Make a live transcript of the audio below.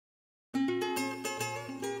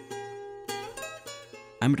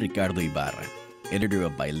I'm Ricardo Ibarra, editor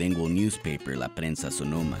of bilingual newspaper La Prensa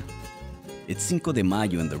Sonoma. It's Cinco de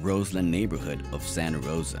Mayo in the Roseland neighborhood of Santa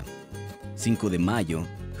Rosa. Cinco de Mayo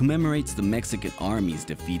commemorates the Mexican Army's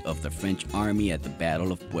defeat of the French Army at the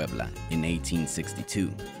Battle of Puebla in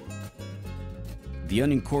 1862. The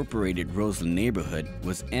unincorporated Roseland neighborhood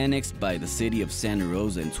was annexed by the city of Santa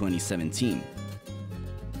Rosa in 2017.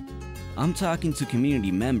 I'm talking to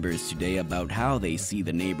community members today about how they see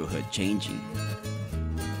the neighborhood changing.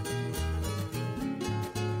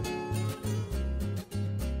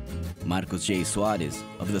 Marcos J. Suarez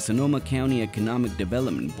of the Sonoma County Economic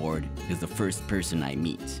Development Board is the first person I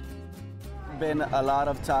meet. Been a lot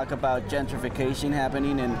of talk about gentrification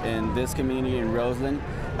happening in this community in Roseland.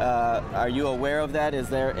 Are you aware of that? Is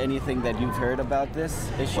there anything that you've heard about this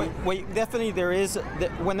issue? Well, definitely there is.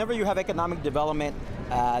 Whenever you have economic development,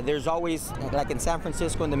 there's always, like in San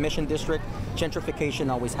Francisco in the Mission District,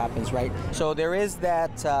 gentrification always happens, right? So there is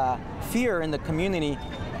that fear in the community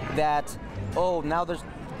that, oh, now there's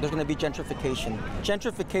going to be gentrification.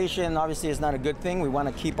 Gentrification obviously is not a good thing. We want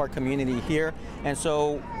to keep our community here. And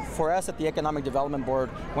so for us at the Economic Development Board,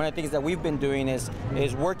 one of the things that we've been doing is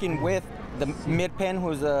working with the MidPen,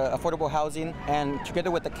 who's affordable housing, and together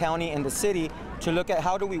with the county and the city to look at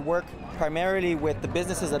how do we work primarily with the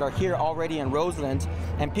businesses that are here already in Roseland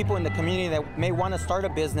and people in the community that may want to start a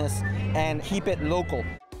business and keep it local.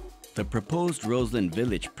 The proposed Roseland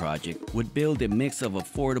Village project would build a mix of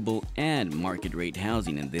affordable and market-rate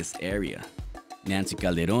housing in this area. Nancy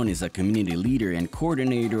Calderon is a community leader and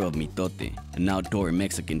coordinator of Mitote, an outdoor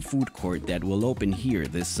Mexican food court that will open here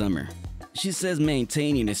this summer. She says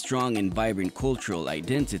maintaining a strong and vibrant cultural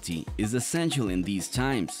identity is essential in these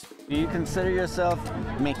times. Do you consider yourself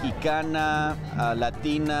Mexicana,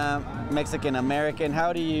 Latina, Mexican American?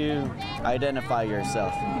 How do you identify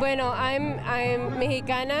yourself? Bueno, I'm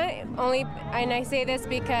Mexicana, and I say this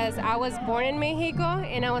because I was born in Mexico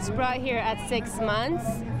and I was brought here at 6 months.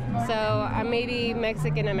 So I'm maybe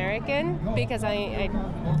Mexican American because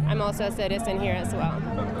I'm also a citizen here as well.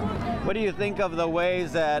 What do you think of the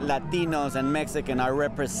ways that Latinos and Mexican are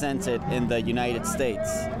represented in the United States?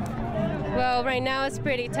 Well, right now it's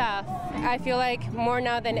pretty tough. I feel like more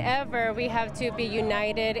now than ever, we have to be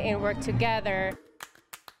united and work together.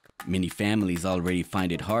 Many families already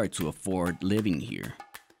find it hard to afford living here.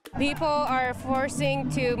 People are forcing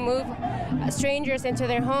to move strangers into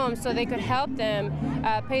their homes so they could help them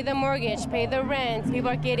pay the mortgage, pay the rent. People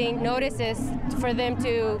are getting notices for them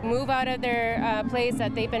to move out of their place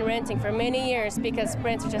that they've been renting for many years because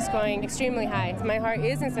rents are just going extremely high. My heart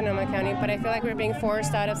is in Sonoma County, but I feel like we're being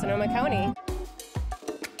forced out of Sonoma County.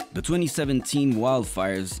 The 2017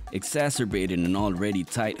 wildfires exacerbated an already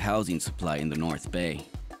tight housing supply in the North Bay.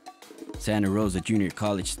 Santa Rosa Junior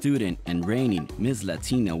College student and reigning Miss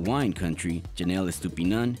Latina wine country, Janelle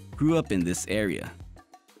Estupinan, grew up in this area.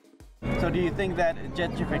 So do you think that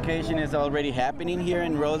gentrification is already happening here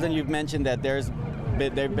in Roseland? You've mentioned that there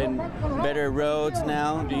have been better roads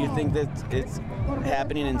now. Do you think that it's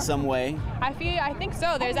happening in some way? I think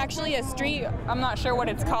so. There's actually a street, I'm not sure what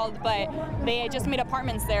it's called, but they just made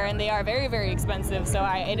apartments there and they are very, very expensive. So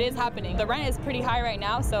it is happening. The rent is pretty high right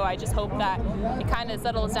now, so I just hope that it kind of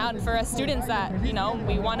settles down for us students that, you know,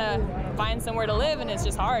 we want to find somewhere to live and it's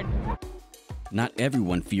just hard. Not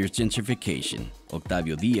everyone fears gentrification.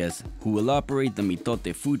 Octavio Diaz, who will operate the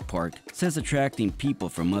Mitote Food Park, says attracting people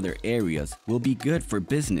from other areas will be good for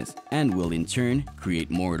business and will in turn create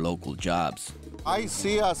more local jobs. I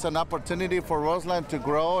see as an opportunity for Roseland to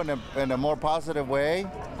grow in a more positive way.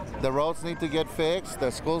 The roads need to get fixed, the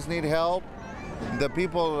schools need help, the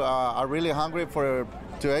people are really hungry to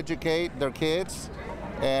educate their kids.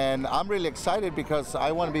 And I'm really excited because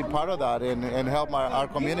I want to be part of that and help our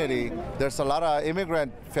community. There's a lot of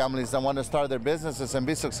immigrant families that want to start their businesses and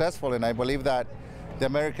be successful, and I believe that the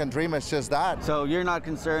American dream is just that. So you're not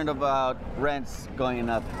concerned about rents going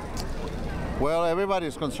up? Well,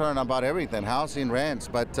 everybody's concerned about everything, housing, rents,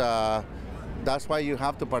 but that's why you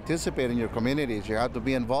have to participate in your communities. You have to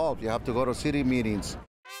be involved. You have to go to city meetings.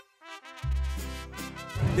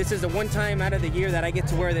 This is the one time out of the year that I get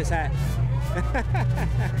to wear this hat.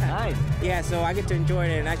 Nice. Yeah, so I get to enjoy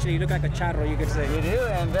it and actually look like a charro, you could say. You do,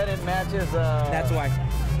 and then it matches. That's why.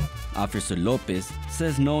 Officer Lopez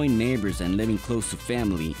says knowing neighbors and living close to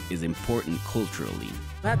family is important culturally.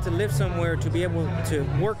 I have to live somewhere to be able to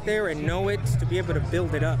work there and know it, to be able to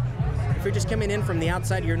build it up. If you're just coming in from the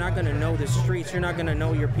outside, you're not going to know the streets, you're not going to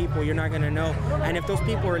know your people, you're not going to know. And if those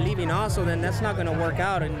people are leaving also, then that's not going to work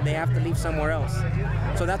out and they have to leave somewhere else.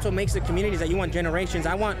 So that's what makes the communities that you want generations.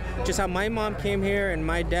 I want just how my mom came here and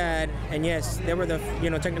my dad, and yes, they were the,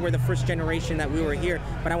 technically we're the first generation that we were here,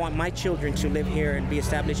 but I want my children to live here and be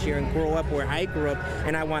established here and grow up where I grew up,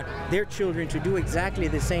 and I want their children to do exactly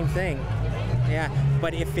the same thing. Yeah,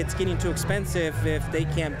 but if it's getting too expensive, if they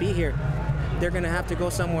can't be here, they're gonna have to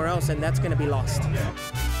go somewhere else, and that's gonna be lost.